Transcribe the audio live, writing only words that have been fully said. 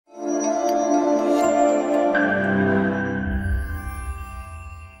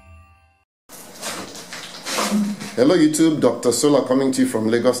Hello YouTube, Dr. Solar coming to you from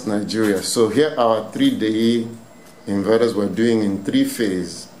Lagos, Nigeria. So here are 3 Deye inverters we're doing in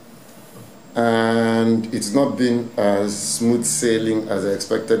 3-phase, and it's not been as smooth sailing as I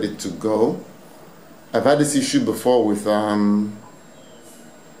expected it to go. I've had this issue before with Victron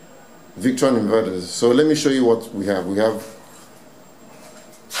inverters. So let me show you what we have. We have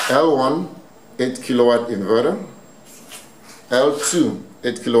L1 8 kilowatt inverter, L2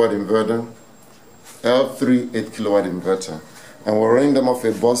 8 kilowatt inverter, L3 8 kilowatt inverter, and we're running them off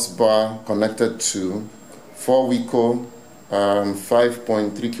a bus bar connected to 4 Wico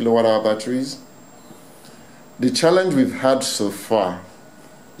 5.3 kilowatt hour batteries. The challenge we've had so far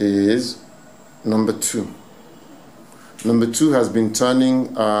is number 2. Number 2 has been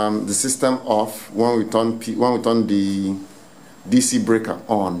turning the system off when we turn the DC breaker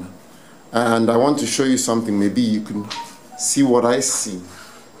on, and I want to show you something. Maybe you can see what I see.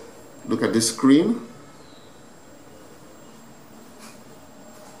 Look at this screen.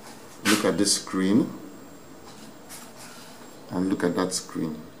 Look at this screen. And look at that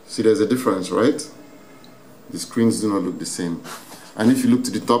screen. See, there's a difference, right? The screens do not look the same. And if you look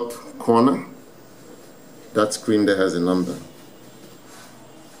to the top corner, that screen there has a number.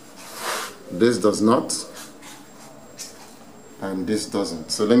 This does not, and this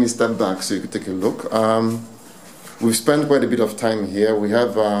doesn't. So let me step back so you can take a look. We've spent quite a bit of time here. We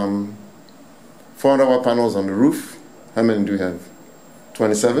have 400 watt panels on the roof. How many do we have?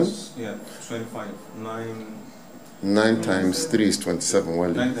 27? Yeah, 25. 9 times 3 is 27.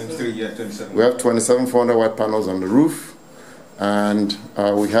 Well, 9 times 3, yeah, 27. We have 27 400 watt panels on the roof, and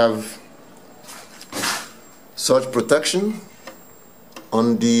we have surge protection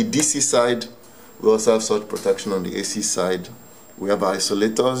on the DC side. We also have surge protection on the AC side. We have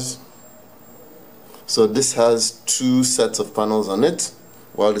isolators. So this has 2 sets of panels on it,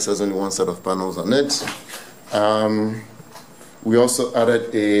 while this has only 1 set of panels on it. We also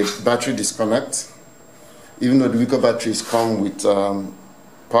added a battery disconnect. Even though the Wico batteries come with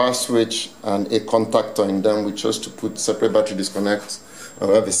power switch and a contactor in them, we chose to put separate battery disconnects. We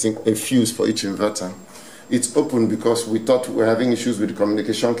have a fuse for each inverter. It's open because we thought we were having issues with the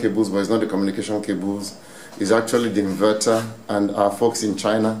communication cables, but it's not the communication cables. It's actually the inverter, and our folks in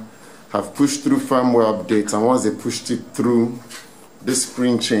China have pushed through firmware updates, and once they pushed it through, this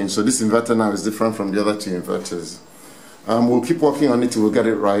screen changed. So this inverter now is different from the other 2 inverters. We'll keep working on it till we'll get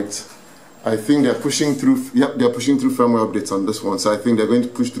it right. I think they're pushing through, they're pushing through firmware updates on this one. So I think they're going to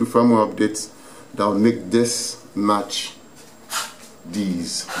push through firmware updates that will make this match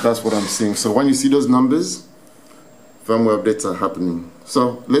these. That's what I'm seeing. So when you see those numbers, firmware updates are happening.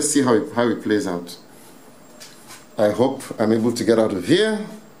 So let's see how it plays out. I hope I'm able to get out of here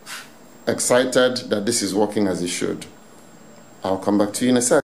excited that this is working as it should. I'll come back to you in a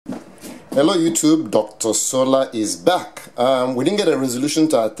sec. Hello YouTube, Dr. Solar is back. We didn't get a resolution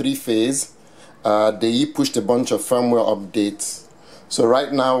to our 3-phase. They pushed a bunch of firmware updates. So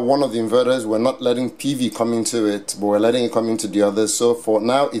right now, one of the inverters, we're not letting PV come into it, but we're letting it come into the others. So for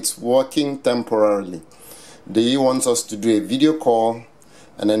now, it's working temporarily. Deye wants us to do a video call,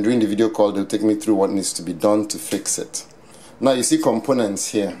 and then during the video call, they'll take me through what needs to be done to fix it. Now you see components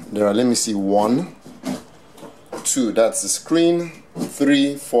here. There are, let me see, 1, 2, that's the screen,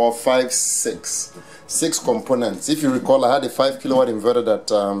 3, 4, 5, 6. 6 components. If you recall, I had a 5 kilowatt inverter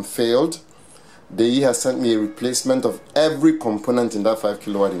that failed. Deye has sent me a replacement of every component in that 5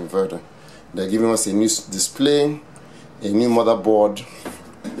 kilowatt inverter. They're giving us a new display, a new motherboard,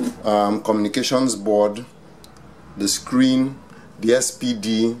 communications board, the screen, the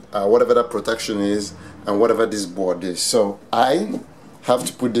SPD, whatever that protection is, and whatever this board is. So I have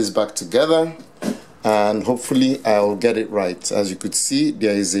to put this back together, and hopefully I'll get it right. As you could see,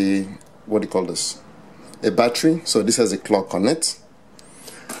 there is a, what do you call this? A battery. So this has a clock on it.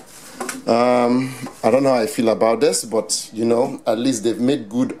 I don't know how I feel about this, but you know, at least they've made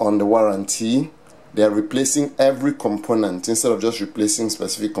good on the warranty. They're replacing every component instead of just replacing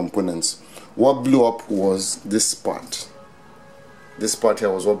specific components. What blew up was this part. This part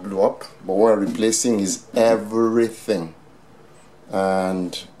here was what blew up, but what we're replacing is everything.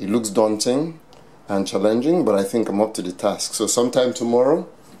 And it looks daunting and challenging, but I think I'm up to the task. So sometime tomorrow,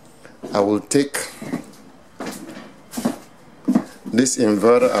 I will take this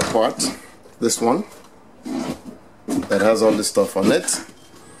inverter apart, this one that has all this stuff on it,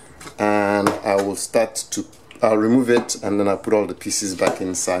 and I will I'll remove it, and then I'll put all the pieces back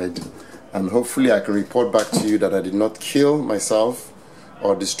inside, and hopefully I can report back to you that I did not kill myself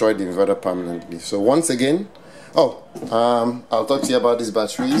or destroy the inverter permanently. So once again, I'll talk to you about these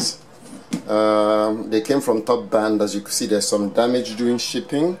batteries. They came from Top Band. As you can see, there's some damage during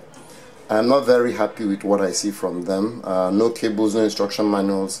shipping, I'm not very happy with what I see from them. No cables, no instruction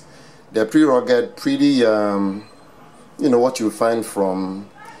manuals. They're pretty rugged, pretty, you know, what you find from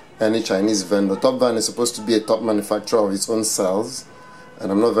any Chinese vendor. Top Van is supposed to be a top manufacturer of its own cells,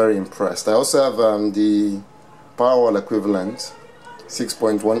 and I'm not very impressed. I also have the Powerwall equivalent,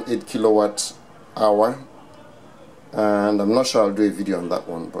 6.18 kilowatt hour, and I'm not sure I'll do a video on that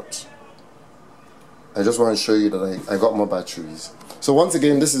one, but I just want to show you that I got more batteries. So once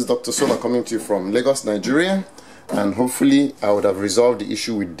again, this is Dr. Solar coming to you from Lagos, Nigeria, and hopefully I would have resolved the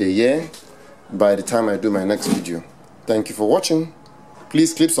issue with Deye by the time I do my next video. Thank you for watching.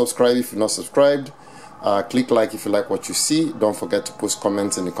 Please click subscribe if you're not subscribed. Click like if you like what you see. Don't forget to post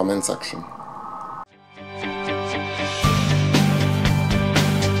comments in the comment section.